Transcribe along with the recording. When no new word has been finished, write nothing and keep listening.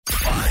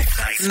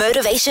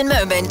Motivation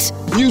Moment.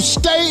 You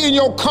stay in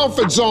your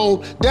comfort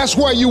zone, that's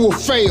where you will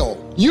fail.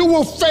 You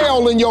will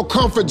fail in your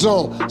comfort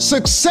zone.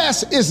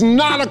 Success is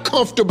not a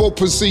comfortable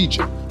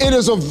procedure. It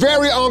is a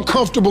very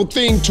uncomfortable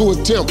thing to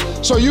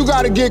attempt. So you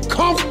got to get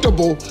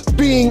comfortable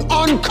being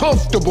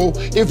uncomfortable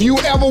if you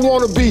ever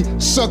want to be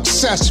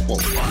successful.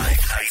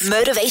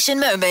 Motivation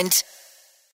Moment.